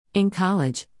In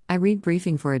college, I read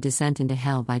Briefing for a Descent into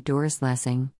Hell by Doris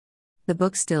Lessing. The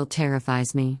book still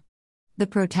terrifies me. The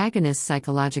protagonist's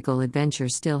psychological adventure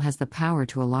still has the power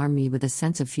to alarm me with a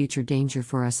sense of future danger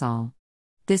for us all.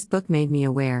 This book made me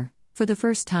aware, for the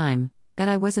first time, that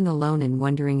I wasn't alone in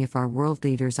wondering if our world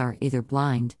leaders are either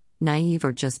blind, naive,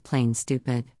 or just plain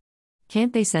stupid.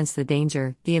 Can't they sense the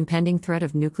danger, the impending threat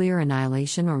of nuclear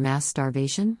annihilation or mass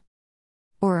starvation?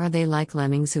 Or are they like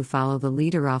lemmings who follow the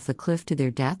leader off the cliff to their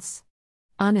deaths?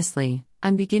 Honestly,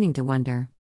 I'm beginning to wonder.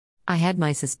 I had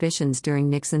my suspicions during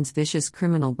Nixon's vicious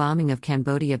criminal bombing of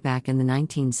Cambodia back in the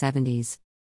 1970s.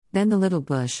 Then the little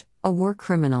Bush, a war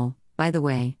criminal, by the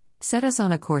way, set us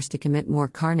on a course to commit more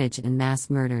carnage and mass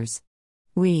murders.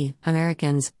 We,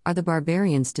 Americans, are the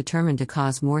barbarians determined to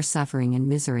cause more suffering and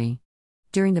misery.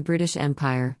 During the British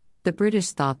Empire, the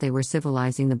British thought they were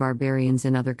civilizing the barbarians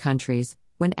in other countries,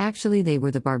 when actually they were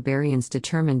the barbarians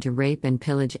determined to rape and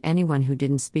pillage anyone who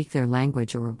didn't speak their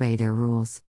language or obey their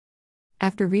rules.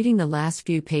 After reading the last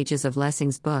few pages of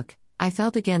Lessing's book, I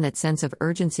felt again that sense of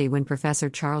urgency when Professor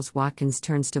Charles Watkins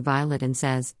turns to Violet and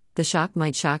says, "The shock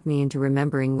might shock me into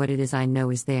remembering what it is I know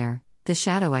is there, the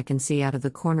shadow I can see out of the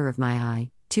corner of my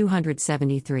eye."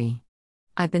 273.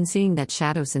 I've been seeing that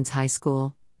shadow since high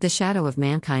school, the shadow of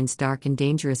mankind's dark and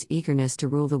dangerous eagerness to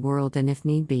rule the world and, if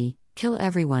need be, kill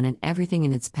everyone and everything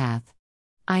in its path.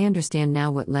 I understand now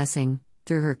what Lessing,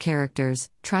 through her characters,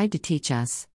 tried to teach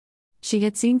us. She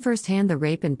had seen firsthand the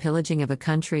rape and pillaging of a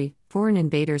country, foreign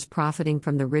invaders profiting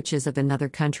from the riches of another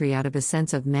country out of a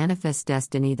sense of manifest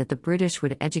destiny that the British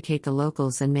would educate the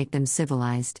locals and make them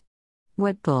civilized.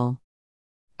 What bull!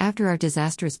 After our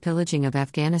disastrous pillaging of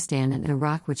Afghanistan and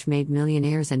Iraq, which made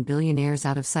millionaires and billionaires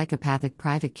out of psychopathic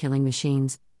private killing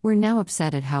machines, we're now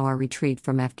upset at how our retreat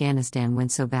from Afghanistan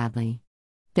went so badly.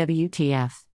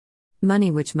 WTF.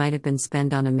 Money which might have been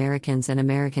spent on Americans and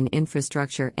American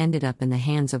infrastructure ended up in the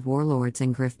hands of warlords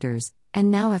and grifters, and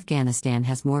now Afghanistan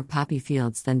has more poppy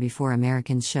fields than before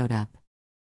Americans showed up.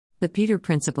 The Peter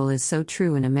Principle is so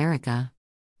true in America.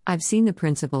 I've seen the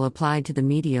principle applied to the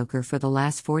mediocre for the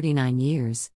last 49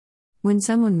 years. When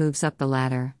someone moves up the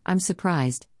ladder, I'm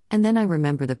surprised, and then I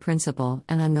remember the principle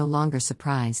and I'm no longer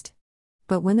surprised.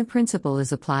 But when the principle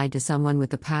is applied to someone with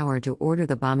the power to order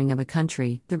the bombing of a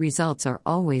country, the results are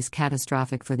always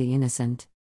catastrophic for the innocent.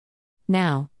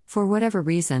 Now, for whatever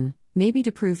reason, maybe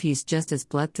to prove he's just as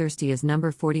bloodthirsty as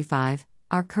number 45,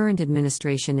 our current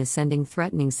administration is sending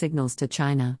threatening signals to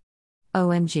China.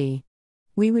 OMG.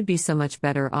 We would be so much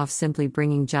better off simply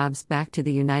bringing jobs back to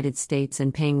the United States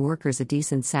and paying workers a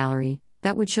decent salary.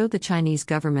 That would show the Chinese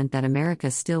government that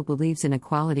America still believes in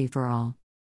equality for all.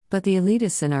 But the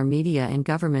elitists in our media and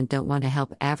government don't want to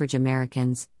help average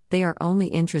Americans, they are only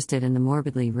interested in the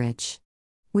morbidly rich.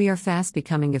 We are fast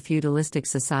becoming a feudalistic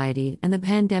society, and the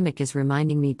pandemic is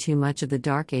reminding me too much of the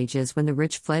Dark Ages when the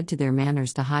rich fled to their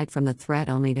manors to hide from the threat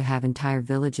only to have entire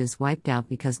villages wiped out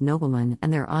because noblemen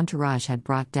and their entourage had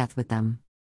brought death with them.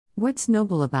 What's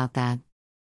noble about that?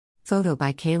 Photo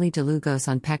by Kaylee DeLugos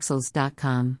on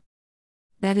Pexels.com.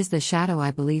 That is the shadow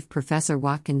I believe Professor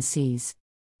Watkins sees.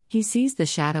 He sees the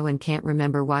shadow and can't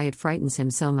remember why it frightens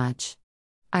him so much.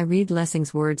 I read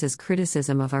Lessing's words as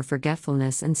criticism of our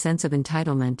forgetfulness and sense of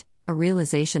entitlement, a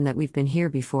realization that we've been here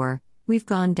before, we've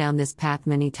gone down this path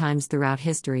many times throughout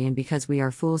history, and because we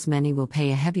are fools, many will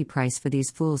pay a heavy price for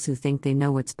these fools who think they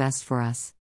know what's best for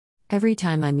us. Every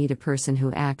time I meet a person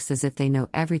who acts as if they know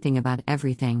everything about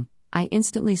everything, I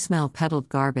instantly smell peddled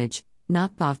garbage,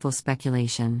 not thoughtful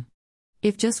speculation.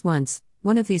 If just once,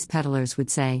 one of these peddlers would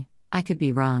say, "I could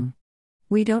be wrong.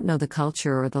 We don't know the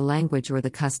culture or the language or the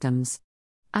customs.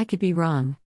 I could be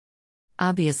wrong."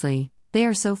 Obviously, they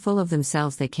are so full of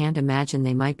themselves they can't imagine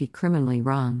they might be criminally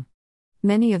wrong.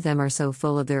 Many of them are so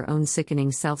full of their own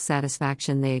sickening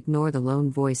self-satisfaction they ignore the lone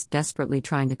voice desperately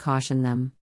trying to caution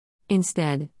them.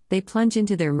 Instead, they plunge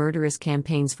into their murderous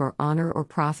campaigns for honor or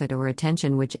profit or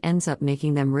attention, which ends up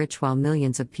making them rich while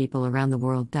millions of people around the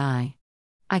world die.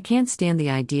 I can't stand the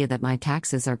idea that my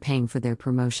taxes are paying for their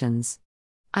promotions.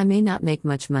 I may not make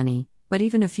much money, but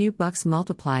even a few bucks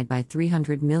multiplied by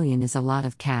 300 million is a lot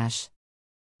of cash.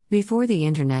 Before the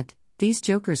internet, these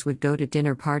jokers would go to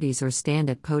dinner parties or stand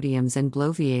at podiums and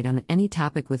bloviate on any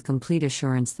topic with complete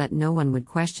assurance that no one would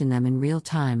question them in real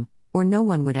time, or no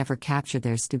one would ever capture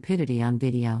their stupidity on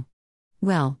video.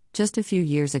 Well, just a few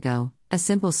years ago, a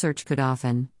simple search could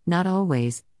often, not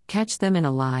always, catch them in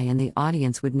a lie, and the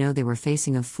audience would know they were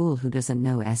facing a fool who doesn't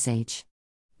know SH.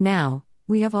 Now,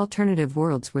 we have alternative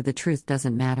worlds where the truth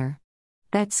doesn't matter.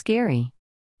 That's scary.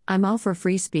 I'm all for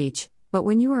free speech, but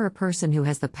when you are a person who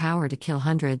has the power to kill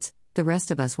hundreds, the rest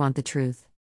of us want the truth.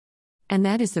 And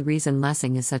that is the reason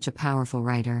Lessing is such a powerful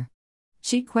writer.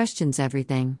 She questions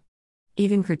everything,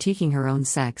 even critiquing her own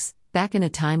sex, back in a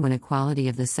time when equality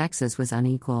of the sexes was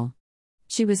unequal.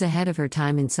 She was ahead of her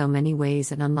time in so many ways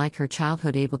and unlike her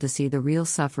childhood able to see the real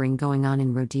suffering going on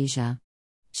in Rhodesia.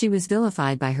 She was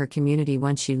vilified by her community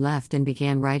once she left and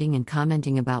began writing and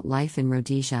commenting about life in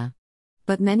Rhodesia.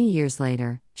 But many years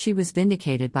later, she was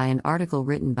vindicated by an article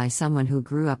written by someone who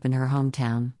grew up in her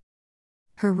hometown.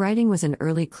 Her writing was an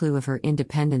early clue of her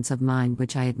independence of mind,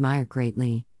 which I admire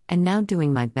greatly, and now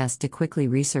doing my best to quickly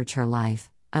research her life,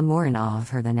 I'm more in awe of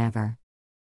her than ever.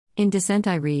 In Descent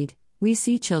I read, "We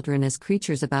see children as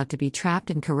creatures about to be trapped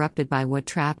and corrupted by what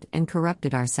trapped and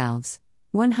corrupted ourselves."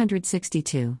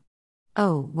 162.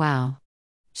 Oh, wow.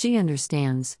 She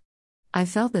understands. I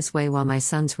felt this way while my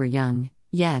sons were young,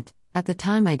 yet, at the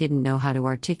time I didn't know how to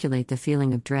articulate the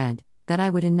feeling of dread that I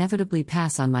would inevitably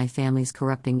pass on my family's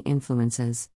corrupting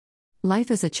influences. Life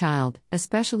as a child,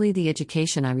 especially the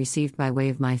education I received by way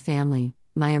of my family,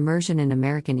 my immersion in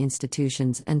American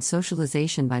institutions and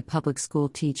socialization by public school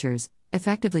teachers,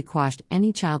 effectively quashed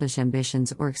any childish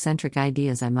ambitions or eccentric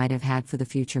ideas I might have had for the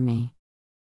future me.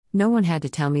 No one had to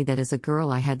tell me that as a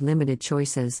girl I had limited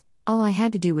choices. All I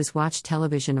had to do was watch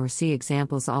television or see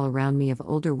examples all around me of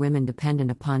older women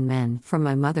dependent upon men, from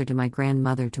my mother to my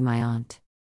grandmother to my aunt.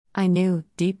 I knew,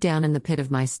 deep down in the pit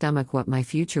of my stomach, what my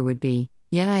future would be,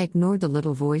 yet I ignored the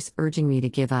little voice urging me to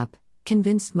give up,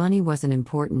 convinced money wasn't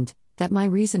important, that my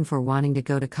reason for wanting to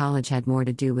go to college had more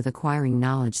to do with acquiring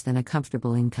knowledge than a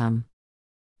comfortable income.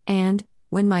 And,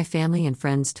 when my family and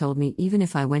friends told me even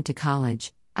if I went to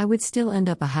college, I would still end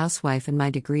up a housewife and my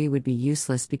degree would be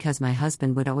useless because my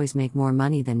husband would always make more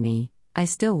money than me, I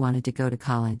still wanted to go to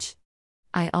college.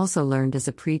 I also learned as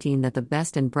a preteen that the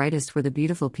best and brightest were the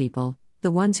beautiful people, the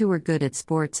ones who were good at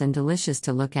sports and delicious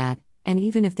to look at, and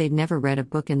even if they'd never read a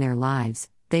book in their lives,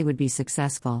 they would be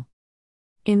successful.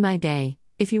 In my day,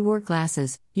 if you wore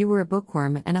glasses, you were a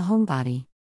bookworm and a homebody.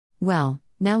 Well,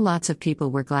 now lots of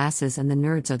people wear glasses and the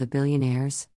nerds are the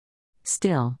billionaires.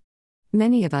 Still,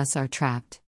 many of us are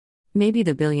trapped. Maybe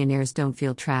the billionaires don't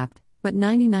feel trapped, but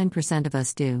 99% of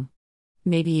us do.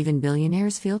 Maybe even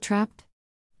billionaires feel trapped?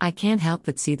 I can't help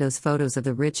but see those photos of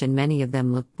the rich and many of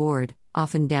them look bored,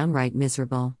 often downright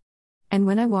miserable. And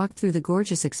when I walked through the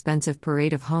gorgeous expensive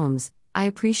parade of homes, I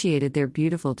appreciated their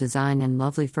beautiful design and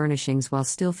lovely furnishings while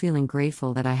still feeling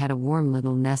grateful that I had a warm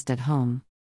little nest at home.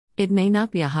 It may not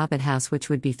be a hobbit house, which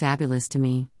would be fabulous to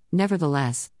me,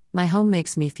 nevertheless, my home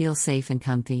makes me feel safe and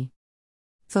comfy.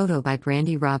 Photo by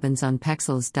Brandy Robbins on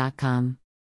Pexels.com.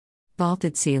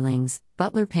 Vaulted ceilings,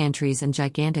 butler pantries and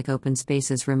gigantic open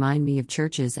spaces remind me of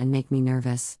churches and make me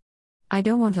nervous. I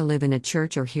don't want to live in a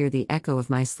church or hear the echo of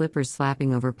my slippers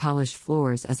slapping over polished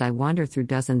floors as I wander through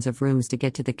dozens of rooms to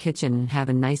get to the kitchen and have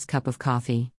a nice cup of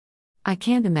coffee. I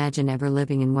can't imagine ever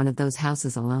living in one of those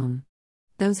houses alone.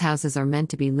 Those houses are meant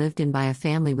to be lived in by a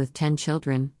family with 10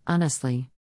 children, honestly.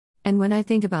 And when I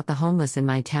think about the homeless in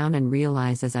my town and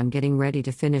realize as I'm getting ready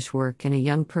to finish work and a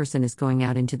young person is going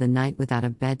out into the night without a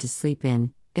bed to sleep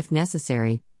in, if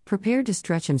necessary, prepared to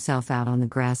stretch himself out on the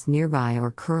grass nearby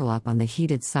or curl up on the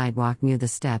heated sidewalk near the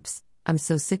steps, I'm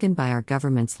so sickened by our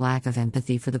government's lack of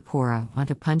empathy for the poor I want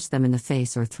to punch them in the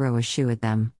face or throw a shoe at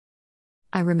them.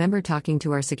 I remember talking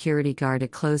to our security guard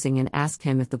at closing and asked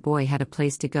him if the boy had a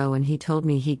place to go, and he told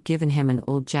me he'd given him an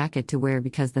old jacket to wear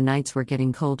because the nights were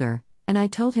getting colder. And I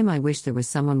told him I wished there was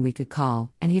someone we could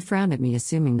call, and he frowned at me,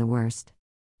 assuming the worst.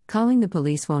 "Calling the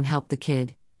police won't help the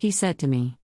kid," he said to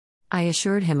me. I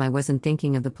assured him I wasn't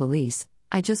thinking of the police,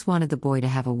 I just wanted the boy to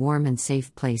have a warm and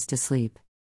safe place to sleep.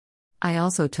 I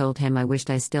also told him I wished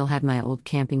I still had my old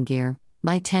camping gear,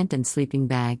 my tent and sleeping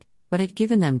bag, but had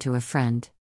given them to a friend.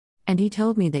 And he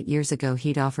told me that years ago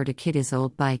he'd offered a kid his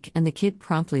old bike and the kid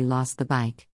promptly lost the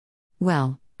bike.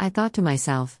 Well, I thought to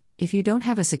myself, if you don't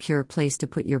have a secure place to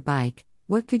put your bike,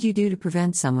 what could you do to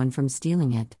prevent someone from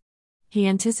stealing it? He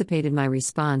anticipated my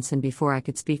response and before I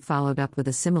could speak followed up with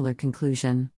a similar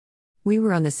conclusion. We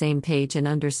were on the same page and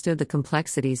understood the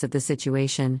complexities of the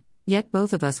situation, yet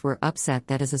both of us were upset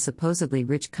that as a supposedly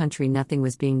rich country nothing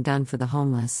was being done for the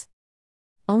homeless.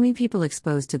 Only people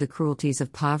exposed to the cruelties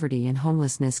of poverty and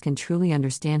homelessness can truly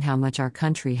understand how much our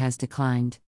country has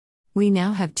declined. We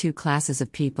now have two classes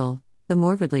of people, the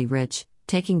morbidly rich,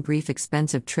 taking brief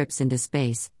expensive trips into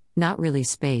space, not really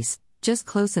space, just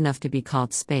close enough to be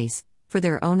called space, for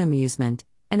their own amusement,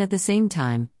 and at the same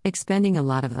time, expending a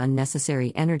lot of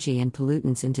unnecessary energy and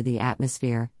pollutants into the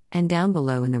atmosphere, and down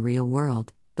below in the real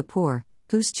world, the poor,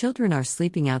 whose children are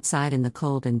sleeping outside in the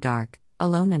cold and dark,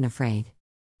 alone and afraid.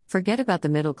 Forget about the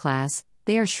middle class,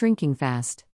 they are shrinking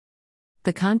fast.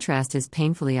 The contrast is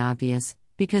painfully obvious,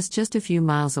 Because just a few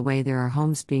miles away there are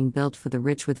homes being built for the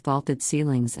rich with vaulted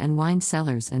ceilings and wine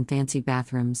cellars and fancy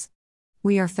bathrooms.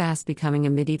 We are fast becoming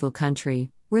a medieval country,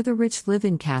 where the rich live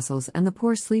in castles and the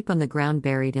poor sleep on the ground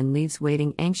buried in leaves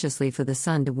waiting anxiously for the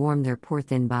sun to warm their poor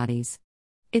thin bodies.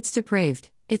 It's depraved,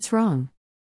 it's wrong.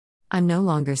 I'm no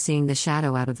longer seeing the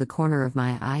shadow out of the corner of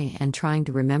my eye and trying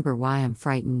to remember why I'm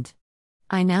frightened.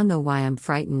 I now know why I'm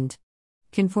frightened.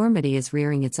 Conformity is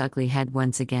rearing its ugly head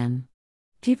once again.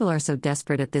 People are so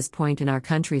desperate at this point in our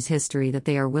country's history that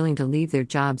they are willing to leave their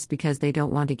jobs because they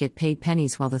don't want to get paid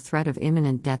pennies while the threat of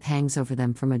imminent death hangs over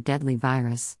them from a deadly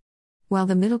virus. While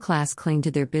the middle class cling to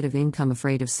their bit of income,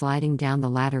 afraid of sliding down the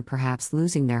ladder, perhaps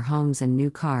losing their homes and new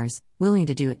cars, willing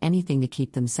to do anything to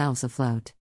keep themselves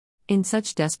afloat. In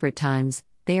such desperate times,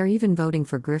 they are even voting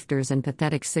for grifters and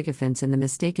pathetic sycophants in the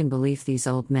mistaken belief these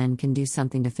old men can do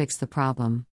something to fix the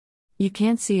problem. You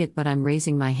can't see it, but I'm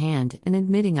raising my hand and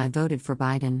admitting I voted for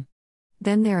Biden.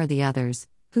 Then there are the others,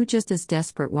 who just as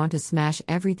desperate want to smash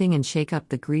everything and shake up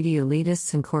the greedy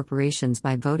elitists and corporations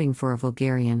by voting for a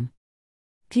vulgarian.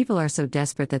 People are so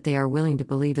desperate that they are willing to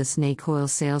believe a snake oil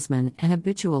salesman and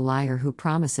habitual liar who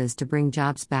promises to bring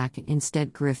jobs back and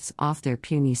instead grifts off their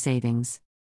puny savings.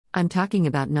 I'm talking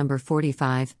about number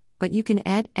 45, but you can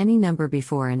add any number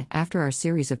before and after our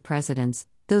series of presidents,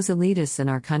 those elitists in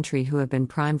our country who have been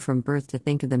primed from birth to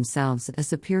think of themselves as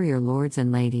superior lords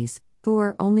and ladies, who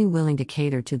are only willing to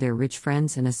cater to their rich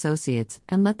friends and associates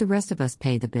and let the rest of us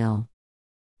pay the bill.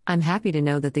 I'm happy to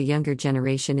know that the younger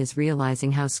generation is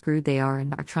realizing how screwed they are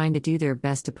and are trying to do their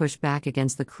best to push back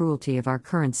against the cruelty of our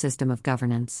current system of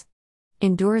governance.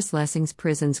 In Doris Lessing's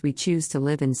Prisons We Choose to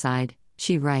Live Inside,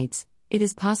 she writes, "It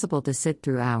is possible to sit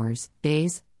through hours,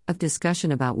 days, of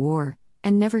discussion about war,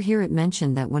 and never hear it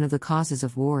mentioned that one of the causes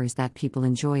of war is that people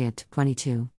enjoy it."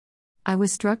 22. I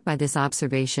was struck by this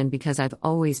observation because I've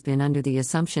always been under the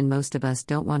assumption most of us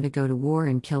don't want to go to war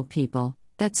and kill people,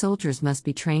 that soldiers must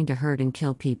be trained to hurt and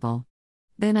kill people.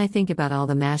 Then I think about all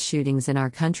the mass shootings in our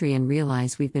country and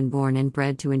realize we've been born and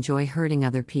bred to enjoy hurting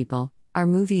other people. Our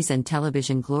movies and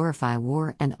television glorify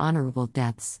war and honorable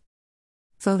deaths.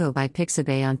 Photo by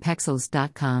Pixabay on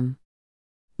Pexels.com.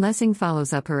 Lessing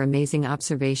follows up her amazing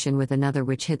observation with another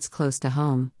which hits close to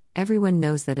home. Everyone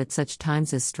knows that at such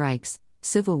times as strikes,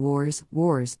 civil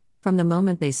wars, from the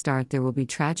moment they start there will be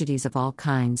tragedies of all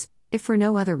kinds, if for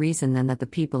no other reason than that the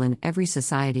people in every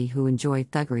society who enjoy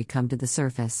thuggery come to the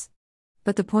surface.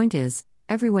 But the point is,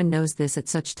 everyone knows this at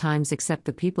such times except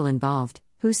the people involved,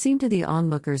 who seem to the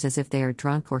onlookers as if they are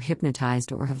drunk or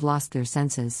hypnotized or have lost their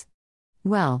senses.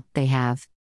 Well, they have.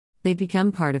 They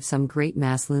become part of some great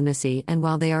mass lunacy, and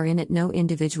while they are in it, no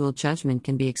individual judgment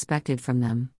can be expected from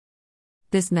them.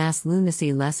 This mass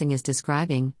lunacy Lessing is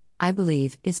describing, I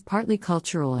believe, is partly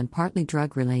cultural and partly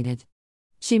drug-related.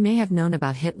 She may have known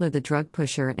about Hitler the drug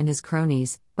pusher and his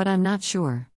cronies, but I'm not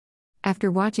sure.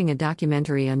 After watching a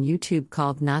documentary on YouTube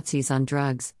called Nazis on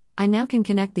Drugs, I now can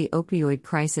connect the opioid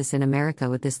crisis in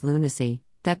America with this lunacy,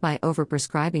 that by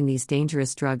overprescribing these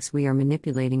dangerous drugs we are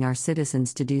manipulating our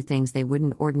citizens to do things they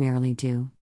wouldn't ordinarily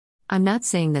do. I'm not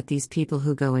saying that these people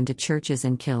who go into churches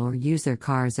and kill or use their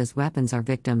cars as weapons are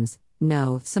victims.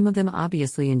 No, some of them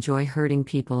obviously enjoy hurting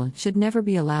people and should never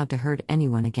be allowed to hurt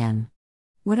anyone again.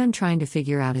 What I'm trying to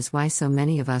figure out is why so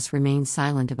many of us remain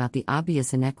silent about the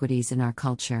obvious inequities in our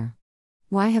culture.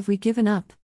 Why have we given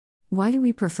up? Why do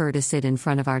we prefer to sit in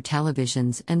front of our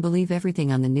televisions and believe everything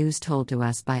on the news told to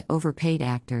us by overpaid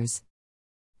actors?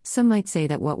 Some might say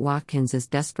that what Watkins is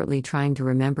desperately trying to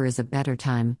remember is a better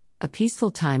time, a peaceful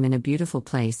time in a beautiful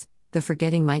place. The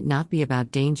forgetting might not be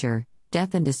about danger,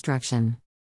 death and destruction.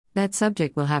 That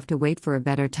subject will have to wait for a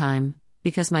better time,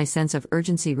 because my sense of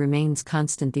urgency remains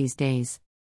constant these days.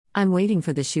 I'm waiting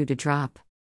for the shoe to drop.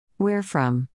 Where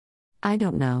from? I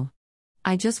don't know.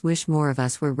 I just wish more of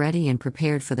us were ready and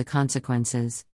prepared for the consequences.